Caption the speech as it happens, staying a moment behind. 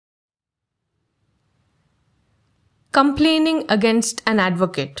Complaining against an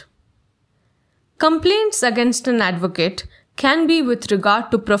advocate. Complaints against an advocate can be with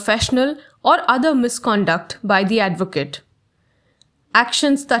regard to professional or other misconduct by the advocate.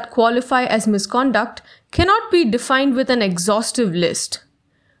 Actions that qualify as misconduct cannot be defined with an exhaustive list.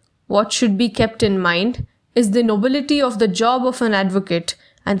 What should be kept in mind is the nobility of the job of an advocate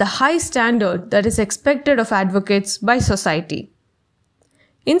and the high standard that is expected of advocates by society.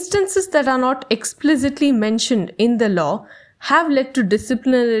 Instances that are not explicitly mentioned in the law have led to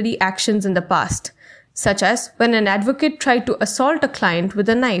disciplinary actions in the past, such as when an advocate tried to assault a client with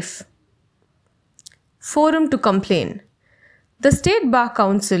a knife. Forum to complain. The State Bar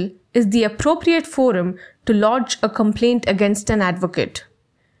Council is the appropriate forum to lodge a complaint against an advocate.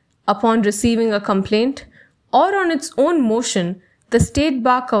 Upon receiving a complaint, or on its own motion, the State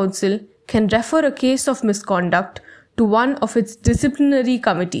Bar Council can refer a case of misconduct to one of its disciplinary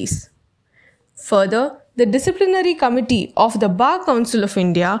committees. Further, the Disciplinary Committee of the Bar Council of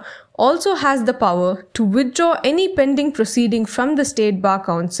India also has the power to withdraw any pending proceeding from the State Bar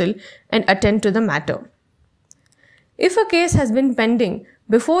Council and attend to the matter. If a case has been pending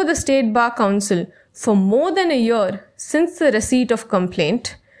before the State Bar Council for more than a year since the receipt of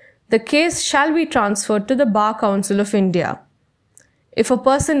complaint, the case shall be transferred to the Bar Council of India. If a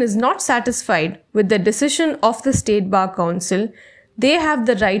person is not satisfied with the decision of the State Bar Council, they have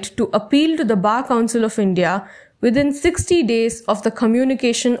the right to appeal to the Bar Council of India within 60 days of the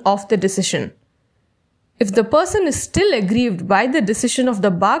communication of the decision. If the person is still aggrieved by the decision of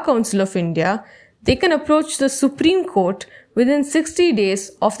the Bar Council of India, they can approach the Supreme Court within 60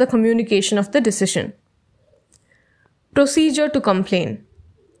 days of the communication of the decision. Procedure to complain.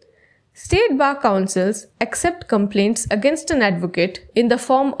 State Bar Councils accept complaints against an advocate in the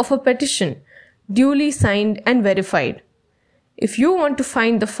form of a petition, duly signed and verified. If you want to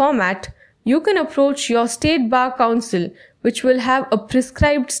find the format, you can approach your State Bar Council, which will have a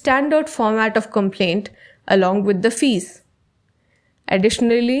prescribed standard format of complaint along with the fees.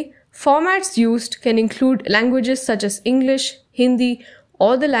 Additionally, formats used can include languages such as English, Hindi,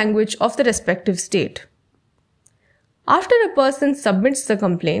 or the language of the respective state. After a person submits the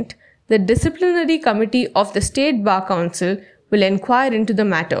complaint, the Disciplinary Committee of the State Bar Council will inquire into the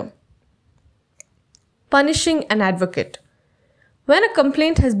matter. Punishing an advocate. When a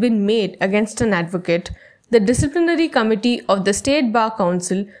complaint has been made against an advocate, the Disciplinary Committee of the State Bar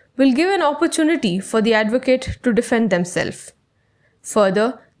Council will give an opportunity for the advocate to defend themselves.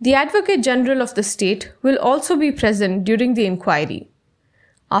 Further, the Advocate General of the state will also be present during the inquiry.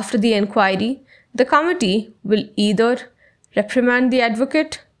 After the inquiry, the committee will either reprimand the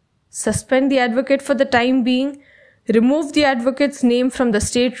advocate, suspend the advocate for the time being, remove the advocate's name from the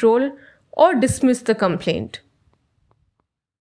state roll, or dismiss the complaint.